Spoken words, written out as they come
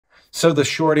So the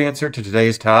short answer to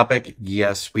today's topic,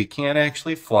 yes, we can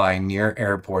actually fly near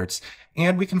airports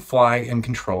and we can fly in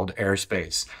controlled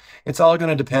airspace. It's all going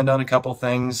to depend on a couple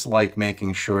things like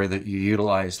making sure that you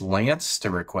utilize LAANC to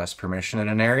request permission in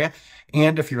an area.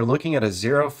 And if you're looking at a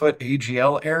 0-foot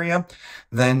AGL area,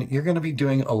 then you're going to be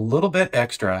doing a little bit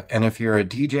extra. And if you're a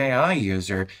DJI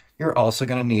user, you're also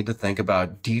going to need to think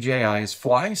about DJI's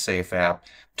FlySafe app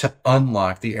to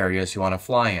unlock the areas you want to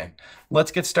fly in.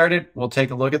 Let's get started. We'll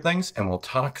take a look at things and we'll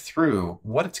talk through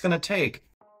what it's going to take.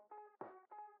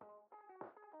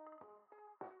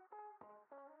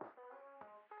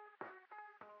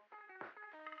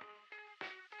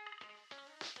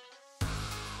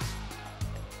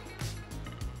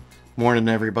 Morning,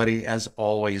 everybody. As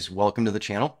always, welcome to the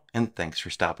channel and thanks for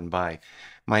stopping by.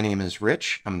 My name is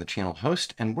Rich. I'm the channel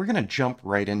host and we're going to jump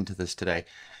right into this today.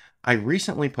 I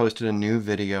recently posted a new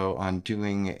video on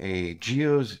doing a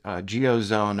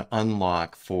GeoZone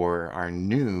unlock for our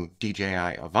new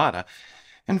DJI Avata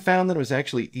and found that it was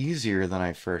actually easier than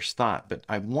I first thought. But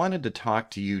I wanted to talk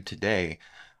to you today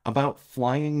about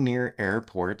flying near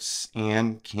airports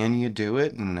and can you do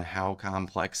it and how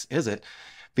complex is it?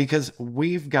 Because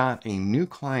we've got a new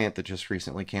client that just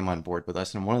recently came on board with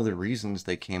us, and one of the reasons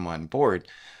they came on board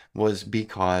was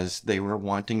because they were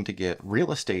wanting to get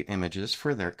real estate images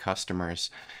for their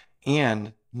customers,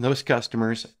 and those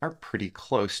customers are pretty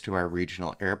close to our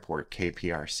regional airport,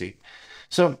 KPRC.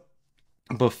 So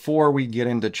before we get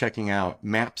into checking out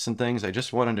maps and things, I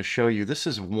just wanted to show you, this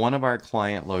is one of our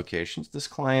client locations. This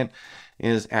client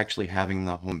is actually having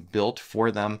the home built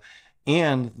for them.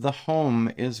 And the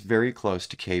home is very close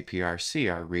to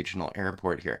KPRC, our regional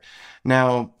airport here.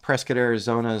 Now, Prescott,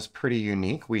 Arizona is pretty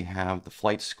unique. We have the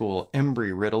flight school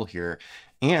Embry-Riddle here,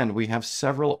 and we have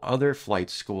several other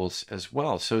flight schools as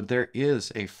well. So there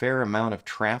is a fair amount of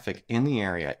traffic in the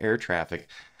area, air traffic.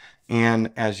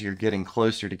 And as you're getting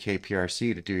closer to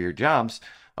KPRC to do your jobs,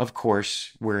 of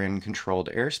course, we're in controlled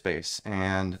airspace,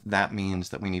 and that means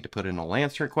that we need to put in a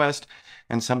LAANC request,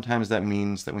 and sometimes that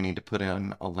means that we need to put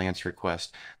in a LAANC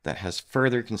request that has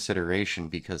further consideration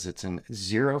because it's in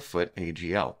 0-foot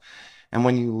AGL. And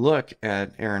when you look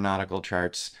at aeronautical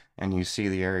charts and you see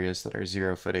the areas that are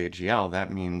 0-foot AGL,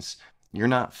 that means you're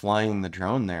not flying the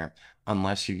drone there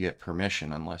unless you get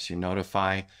permission, unless you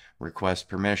notify, request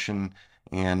permission,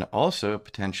 and also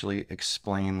potentially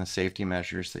explain the safety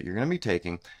measures that you're going to be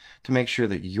taking to make sure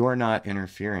that you're not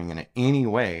interfering in any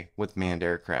way with manned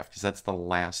aircraft, because that's the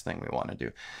last thing we want to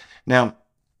do. Now,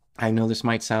 I know this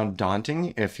might sound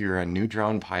daunting if you're a new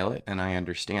drone pilot, and I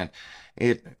understand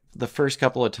it. The first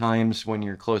couple of times when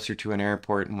you're closer to an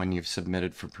airport and when you've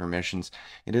submitted for permissions,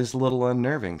 it is a little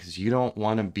unnerving because you don't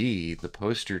want to be the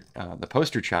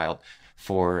poster child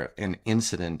for an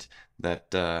incident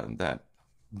that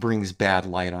brings bad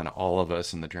light on all of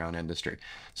us in the drone industry.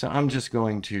 So I'm just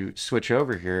going to switch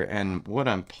over here, and what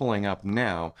I'm pulling up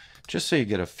now, just so you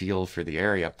get a feel for the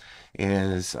area,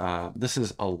 is this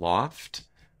is Aloft,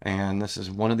 and this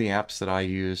is one of the apps that I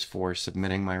use for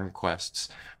submitting my requests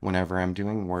whenever I'm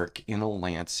doing work in a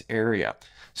LAANC area.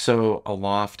 So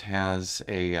Aloft has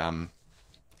an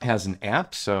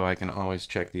app, so I can always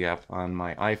check the app on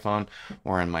my iPhone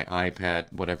or on my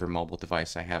iPad, whatever mobile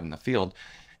device I have in the field.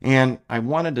 And I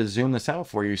wanted to zoom this out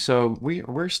for you. So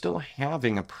we're still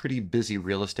having a pretty busy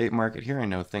real estate market here. I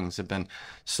know things have been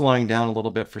slowing down a little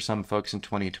bit for some folks in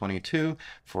 2022.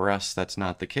 For us, that's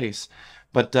not the case.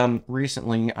 But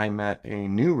recently I met a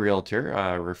new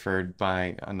realtor referred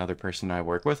by another person I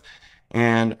work with.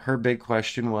 And her big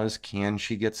question was, can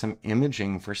she get some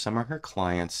imaging for some of her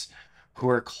clients who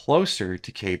are closer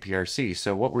to KPRC?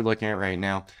 So what we're looking at right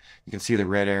now, you can see the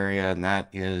red area, and that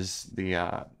is the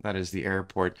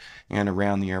airport. And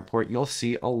around the airport, you'll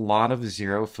see a lot of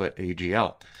 0-foot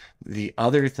AGL. The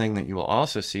other thing that you will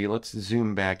also see, let's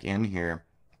zoom back in here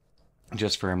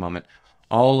just for a moment.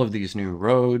 All of these new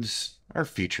roads are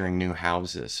featuring new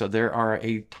houses. So there are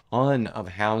a ton of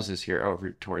houses here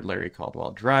over toward Larry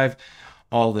Caldwell Drive.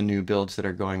 All the new builds that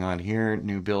are going on here,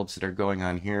 new builds that are going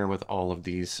on here with all of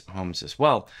these homes as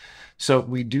well. So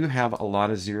we do have a lot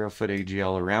of 0-foot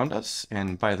AGL around us.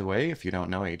 And by the way, if you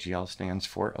don't know, AGL stands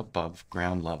for above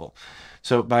ground level.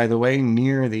 So by the way,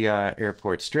 near the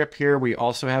airport strip here, we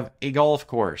also have a golf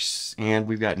course, and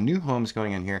we've got new homes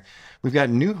going in here. We've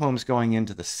got new homes going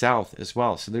into the south as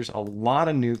well. So there's a lot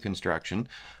of new construction,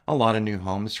 a lot of new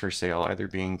homes for sale, either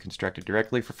being constructed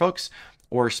directly for folks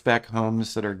or spec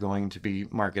homes that are going to be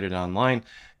marketed online,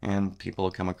 and people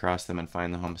will come across them and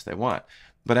find the homes they want.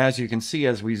 But as you can see,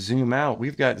 as we zoom out,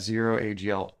 we've got 0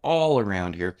 AGL all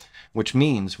around here, which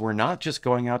means we're not just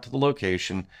going out to the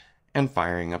location and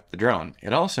firing up the drone.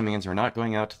 It also means we're not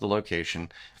going out to the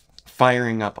location,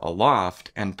 firing up a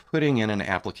loft and putting in an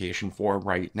application for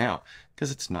right now,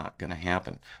 because it's not going to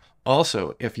happen.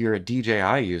 Also, if you're a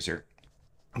DJI user,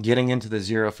 getting into the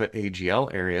 0-foot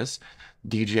AGL areas,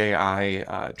 DJI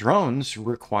drones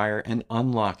require an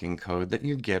unlocking code that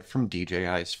you get from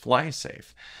DJI's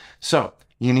FlySafe. So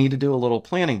you need to do a little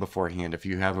planning beforehand. If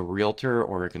you have a realtor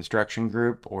or a construction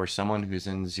group or someone who's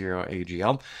in 0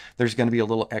 AGL, there's going to be a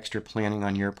little extra planning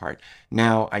on your part.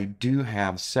 Now, I do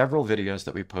have several videos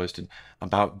that we posted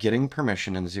about getting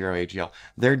permission in 0 AGL.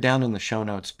 They're down in the show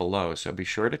notes below, so be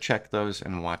sure to check those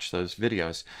and watch those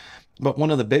videos. But one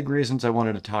of the big reasons I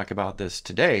wanted to talk about this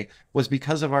today was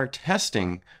because of our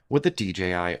testing with the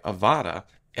DJI Avata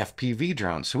FPV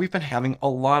drone. So we've been having a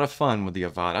lot of fun with the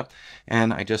Avata,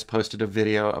 and I just posted a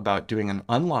video about doing an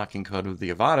unlocking code with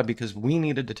the Avata because we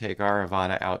needed to take our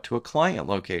Avata out to a client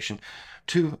location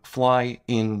to fly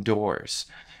indoors.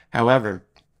 However,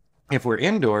 if we're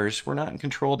indoors, we're not in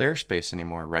controlled airspace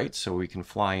anymore, right? So we can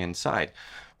fly inside.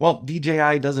 Well,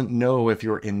 DJI doesn't know if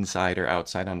you're inside or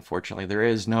outside, unfortunately. There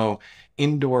is no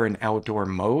indoor and outdoor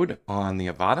mode on the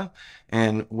Avata.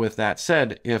 And with that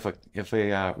said, if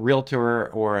a realtor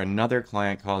or another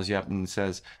client calls you up and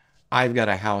says, I've got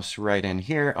a house right in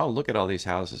here. Oh, look at all these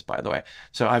houses, by the way.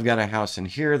 So I've got a house in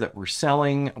here that we're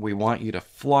selling. We want you to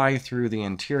fly through the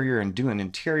interior and do an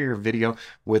interior video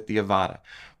with the Avata.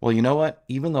 Well, you know what?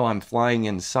 Even though I'm flying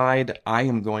inside, I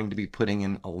am going to be putting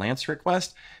in a LAANC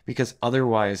request because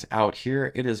otherwise out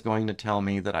here, it is going to tell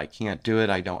me that I can't do it.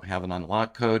 I don't have an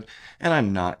unlock code and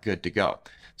I'm not good to go.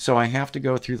 So I have to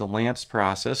go through the LAANC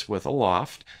process with a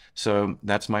loft. So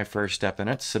that's my first step in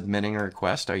it, submitting a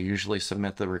request. I usually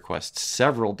submit the request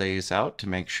several days out to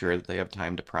make sure that they have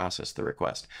time to process the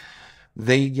request.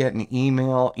 They get an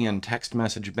email and text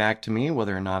message back to me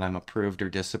whether or not I'm approved or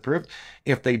disapproved.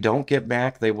 If they don't get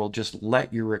back, they will just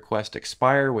let your request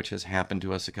expire, which has happened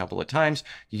to us a couple of times,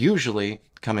 usually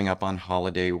coming up on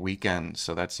holiday weekends.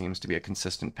 So that seems to be a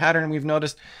consistent pattern we've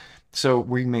noticed. So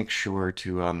we make sure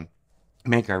to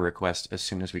make our request as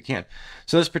soon as we can.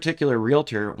 So this particular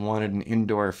realtor wanted an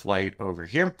indoor flight over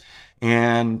here.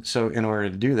 And so in order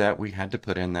to do that, we had to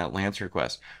put in that LAANC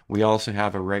request. We also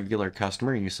have a regular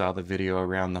customer, you saw the video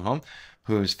around the home,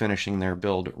 who's finishing their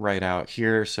build right out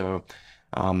here. So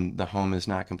the home is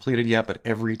not completed yet, but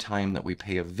every time that we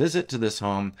pay a visit to this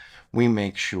home, we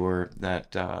make sure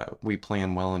that we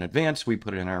plan well in advance. We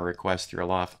put in our request through a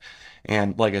loft.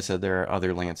 And like I said, there are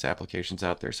other LAANC applications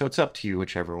out there. So it's up to you,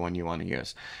 whichever one you want to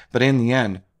use. But in the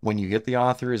end, when you get the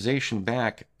authorization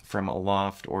back from a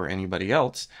loft or anybody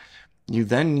else, you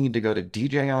then need to go to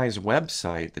DJI's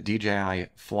website, the DJI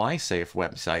FlySafe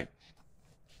website,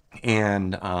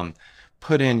 and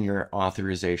put in your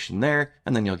authorization there,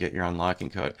 and then you'll get your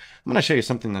unlocking code. I'm going to show you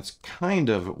something that's kind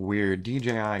of weird.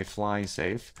 DJI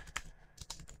FlySafe.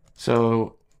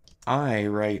 So I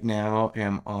right now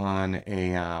am on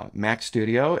a Mac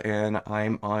Studio and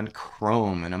I'm on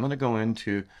Chrome, and I'm going to go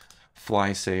into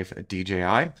FlySafe at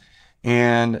DJI.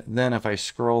 And then if I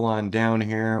scroll on down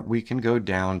here, we can go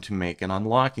down to make an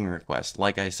unlocking request.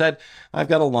 Like I said, I've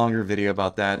got a longer video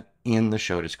about that in the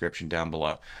show description down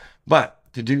below. But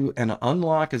to do an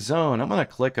unlock a zone, I'm going to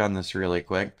click on this really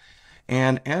quick.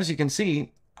 And as you can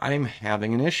see, I'm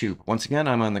having an issue. Once again,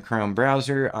 I'm on the Chrome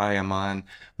browser. I am on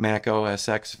Mac OS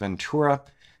X Ventura,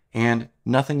 and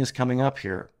nothing is coming up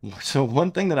here. So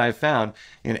one thing that I've found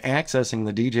in accessing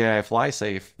the DJI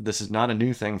FlySafe, this is not a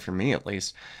new thing for me at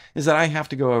least, is that I have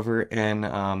to go over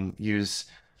and use,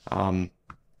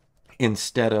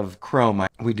 instead of Chrome,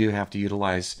 we do have to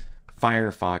utilize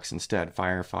Firefox instead.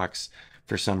 Firefox,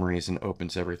 for some reason,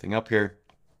 opens everything up here,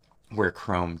 where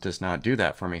Chrome does not do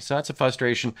that for me. So that's a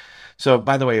frustration. So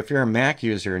by the way, if you're a Mac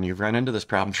user and you've run into this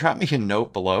problem, drop me a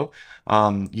note below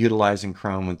utilizing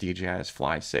Chrome with DJI's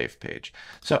FlySafe page.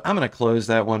 So I'm going to close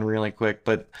that one really quick,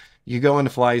 but you go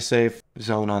into FlySafe,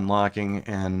 zone unlocking,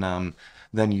 and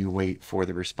then you wait for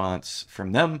the response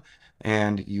from them,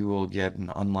 and you will get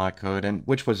an unlock code, and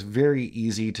which was very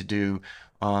easy to do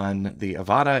on the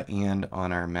Avata and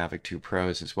on our Mavic 2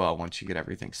 Pros as well. Once you get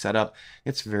everything set up,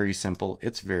 it's very simple.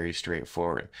 It's very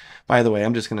straightforward. By the way,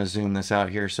 I'm just going to zoom this out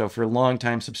here. So for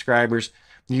longtime subscribers,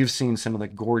 you've seen some of the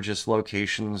gorgeous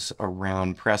locations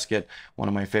around Prescott. One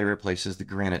of my favorite places, the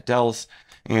Granite Dells.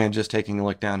 And just taking a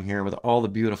look down here with all the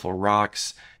beautiful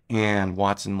rocks and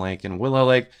Watson Lake and Willow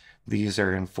Lake. These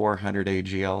are in 400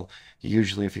 AGL.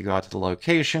 Usually if you go out to the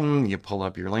location, you pull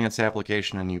up your LAANC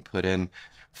application and you put in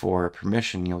for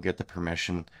permission, you'll get the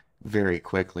permission very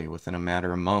quickly, within a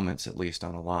matter of moments, at least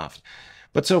on a loft.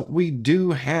 But so we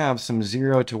do have some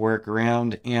 0 to work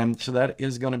around, and so that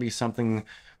is going to be something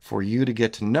for you to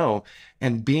get to know,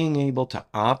 and being able to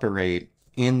operate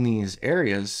in these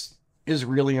areas is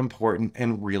really important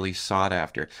and really sought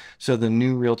after. So the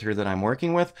new realtor that I'm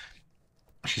working with,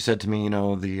 she said to me, you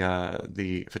know,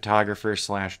 the photographer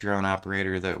slash drone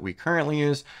operator that we currently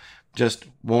use just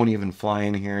won't even fly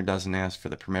in here, doesn't ask for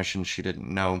the permission. She didn't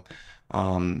know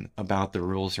about the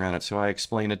rules around it. So I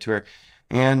explained it to her,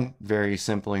 and very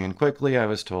simply and quickly, I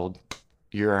was told,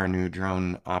 you're our new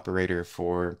drone operator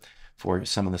for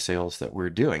some of the sales that we're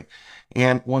doing.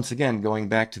 And once again, going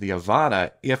back to the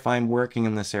Avata, if I'm working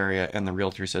in this area and the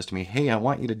realtor says to me, hey, I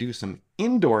want you to do some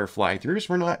indoor fly-throughs,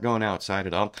 we're not going outside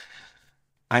at all,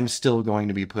 I'm still going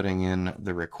to be putting in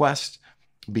the request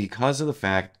because of the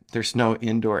fact there's no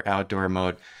indoor-outdoor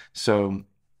mode. So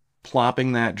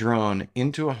plopping that drone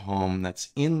into a home that's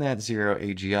in that 0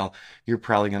 AGL, you're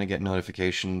probably going to get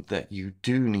notification that you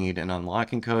do need an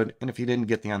unlocking code. And if you didn't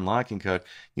get the unlocking code,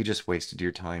 you just wasted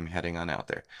your time heading on out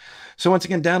there. So once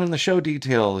again, down in the show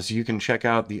details, you can check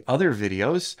out the other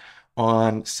videos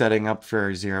on setting up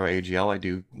for 0 AGL. I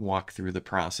do walk through the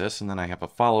process, and then I have a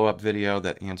follow-up video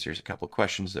that answers a couple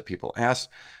questions that people asked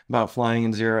about flying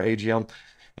in 0 AGL.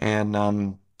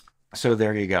 And so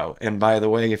there you go. And by the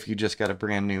way, if you just got a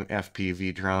brand new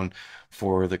FPV drone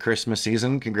for the Christmas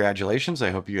season, congratulations. I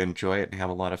hope you enjoy it and have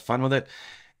a lot of fun with it.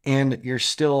 And you're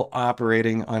still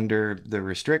operating under the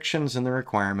restrictions and the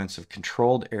requirements of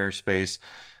controlled airspace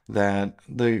that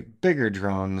the bigger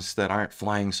drones that aren't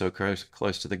flying so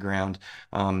close to the ground,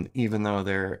 even though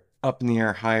they're up in the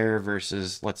air higher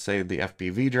versus, let's say, the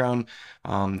FPV drone,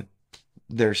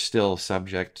 they're still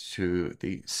subject to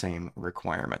the same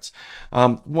requirements.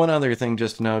 One other thing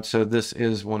just to note, so this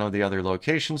is one of the other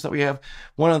locations that we have.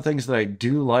 One of the things that I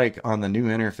do like on the new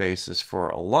interface is for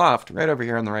a loft right over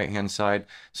here on the right-hand side.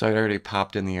 So I'd already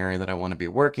popped in the area that I want to be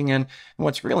working in. And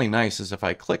what's really nice is if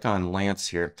I click on LAANC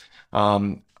here,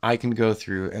 I can go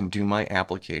through and do my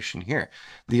application here.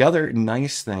 The other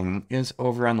nice thing is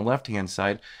over on the left-hand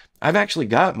side, I've actually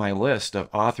got my list of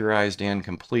authorized and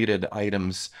completed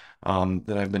items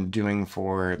that I've been doing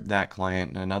for that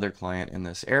client and another client in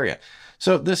this area.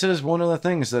 So this is one of the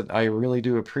things that I really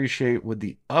do appreciate with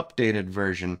the updated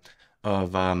version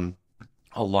of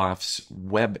Aloft's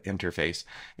web interface,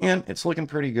 and it's looking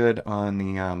pretty good on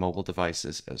the mobile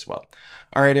devices as well.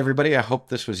 All right, everybody, I hope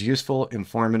this was useful,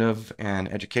 informative,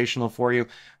 and educational for you.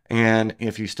 And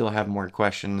if you still have more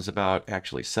questions about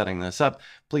actually setting this up,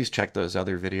 please check those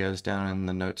other videos down in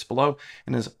the notes below.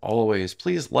 And as always,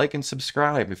 please like and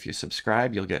subscribe. If you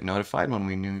subscribe, you'll get notified when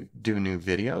we do new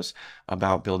videos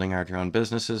about building our drone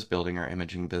businesses, building our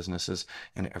imaging businesses,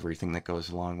 and everything that goes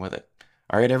along with it.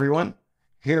 All right, everyone.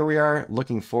 Here we are,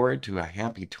 looking forward to a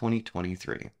happy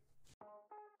 2023.